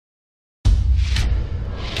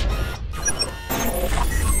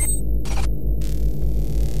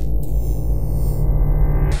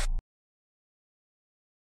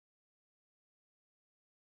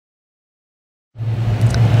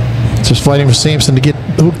Just waiting for Sampson to get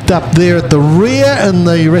hooked up there at the rear, and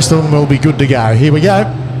the rest of them will be good to go. Here we go.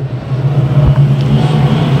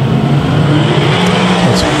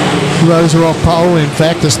 Rosa off pole. In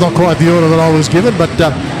fact, it's not quite the order that I was given, but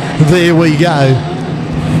there we go.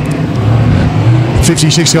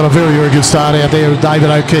 56 got a very, very good start out there.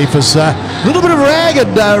 David O'Keefe has a little bit of a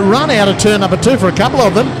ragged run out of turn number 2 for a couple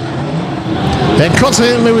of them. And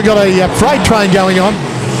consequently, we've got a freight train going on.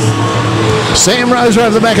 Sam Rosa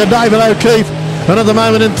over the back of David O'Keefe. And at the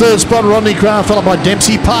moment in third spot, Rodney Craft, followed by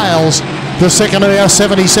Dempsey Pales, the second of our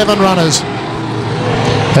 77 runners.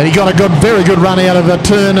 And he got a good, very good run out of a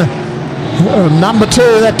turn number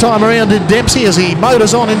 2 that time around, did Dempsey, as he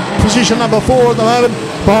motors on in position number 4 at the moment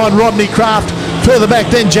behind Rodney Craft. Further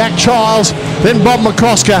back then Jack Childs, then Bob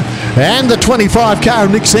McCosker, and the 25 car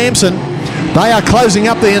of Nick Sampson. They are closing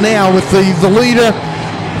up there now with the leader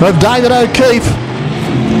of David O'Keefe,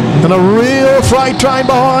 and a real freight train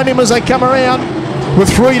behind him as they come around with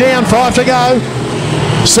 3 down, 5 to go.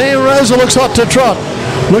 Sam Rosa looks hot to trot,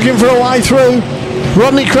 looking for a way through.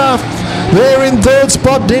 Rodney Craft there in third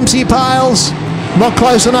spot. Dempsey Pales not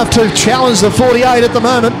close enough to challenge the 48 at the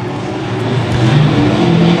moment.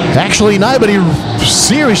 Actually, nobody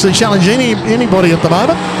seriously challenging anybody at the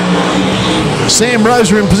moment. Sam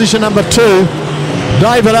Rosa in position number 2.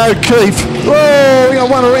 David O'Keefe. Oh, we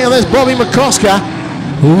got one around. There's Bobby McCosker.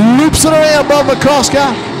 Loops it around, Bob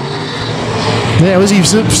McCosker. Now, is he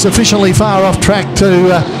sufficiently far off track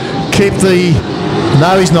to keep the...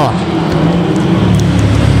 No, he's not.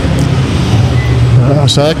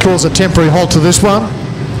 So that caused a temporary halt to this one.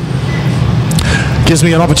 Gives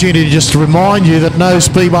me an opportunity just to remind you that no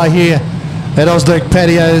Speedway here at Osdeck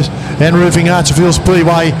Patios and Roofing Archerfield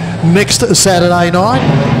Speedway next Saturday night.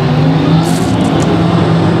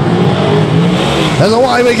 As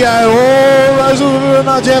away we go. Oh, Rosa with a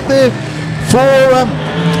nudge out there for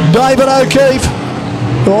David O'Keefe.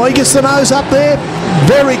 Oh, he gets the nose up there.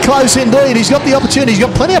 Very close indeed. He's got the opportunity. He's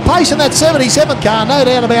got plenty of pace in that 77 car, no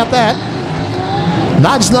doubt about that.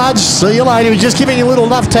 Nudge, nudge. See you later. He was just giving you little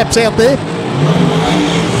love taps out there.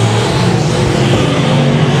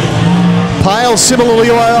 Pale similarly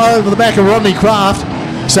over the back of Rodney Craft.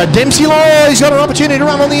 So Dempsey, he's got an opportunity to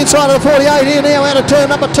run on the inside of the 48 here now out of turn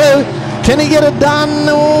number 2. Can he get it done?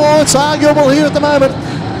 Oh, it's arguable here at the moment.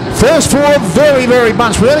 First 4, very, very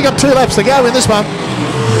bunched. We've only got 2 laps to go in this one.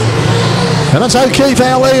 And it's O'Keefe,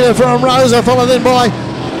 our leader, from Rosa, followed then by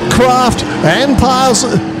Craft and Pales.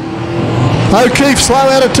 O'Keefe slow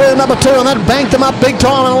out of turn number 2, and that banked him up big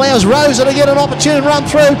time and allows Rosa to get an opportunity to run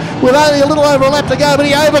through with only a little over a lap to go, but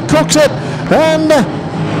he overcooks it and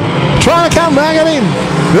trying to come back at him.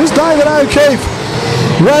 There's David O'Keefe.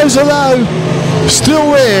 Rosa, though,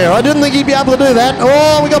 still there. I didn't think he'd be able to do that.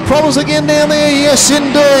 Oh, we got problems again down there. Yes,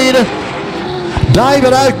 indeed.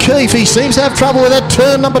 David O'Keefe, he seems to have trouble with that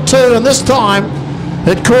turn number 2, and this time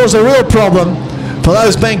it caused a real problem for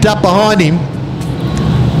those banked up behind him.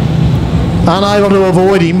 Unable to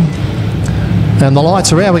avoid him, and the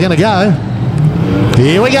lights are out. We're going to go.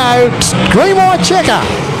 Here we go. Green white checker.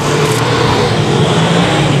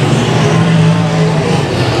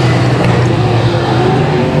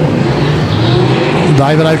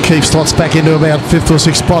 David O'Keefe slots back into about 5th or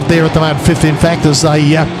 6th spot there at the moment. 5th, in fact, as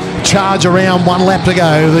they charge around 1 lap to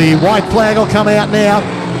go. The white flag will come out now.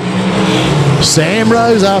 Sam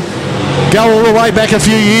Rosa, go all the way back a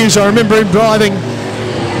few years. I remember him driving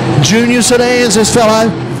Junior Sedans, this fellow.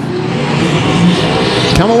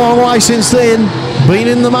 Come a long way since then. Been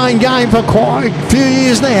in the main game for quite a few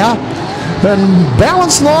years now. And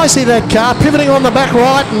balanced nicely, that car, pivoting on the back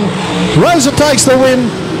right. And Rosa takes the win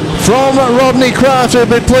from Rodney Craft, who'll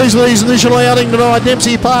be pleased with his initial outing tonight.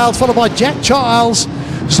 Dempsey Pales, followed by Jack Childs.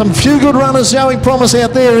 Some few good runners showing promise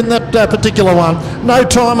out there in that particular one. No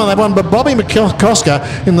time on that one, but Bobby McCosker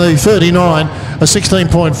in the 39, a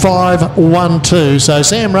 16.512. So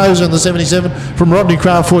Sam Rosa in the 77 from Rodney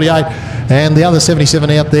Craft, 48, and the other 77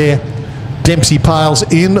 out there, Dempsey Pales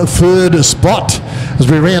in 3rd spot. As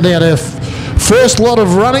we round out our first lot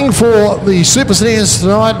of running for the Super Sedans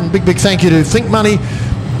tonight, and big thank you to Think Money,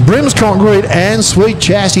 Brims Concrete and Sweet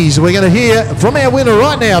Chassis. We're going to hear from our winner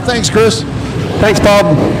right now. Thanks, Chris. Thanks,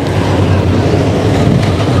 Bob.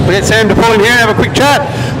 We'll get Sam to pull in here and have a quick chat.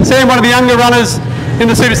 Sam, one of the younger runners in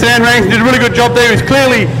the Super Sedan ranks, did a really good job there. He was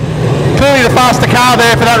clearly the faster car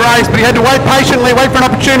there for that race, but he had to wait patiently, wait for an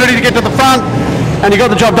opportunity to get to the front, and he got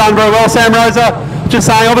the job done very well. Sam Rosa, just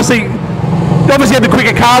saying, obviously had the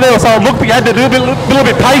quicker car there, so it looked like you had to do a little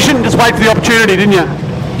bit patient and just wait for the opportunity, didn't you?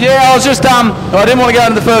 Yeah, I was just, I didn't want to go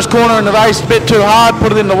into the first corner in the race a bit too hard, put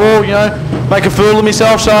it in the wall, you know, make a fool of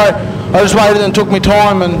myself, so I just waited and took my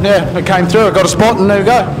time, and yeah, it came through. I got a spot, and there we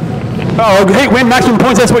go. Oh, heat win, maximum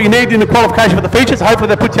points, that's what you need in the qualification for the features. Hopefully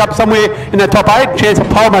that puts you up somewhere in that top 8, chance of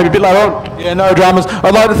pole maybe a bit later on. Yeah, no dramas.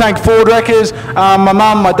 I'd like to thank Ford Wreckers, my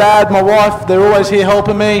mum, my dad, my wife, they're always here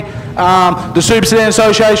helping me. The Super Sedan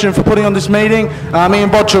Association for putting on this meeting, me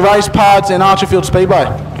and Botcha Race Parts and Archerfield Speedway.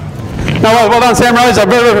 No, well done Sam Rose, a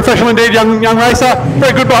very, very professional indeed young racer.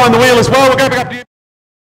 Very good behind the wheel as well. We'll go back up to you.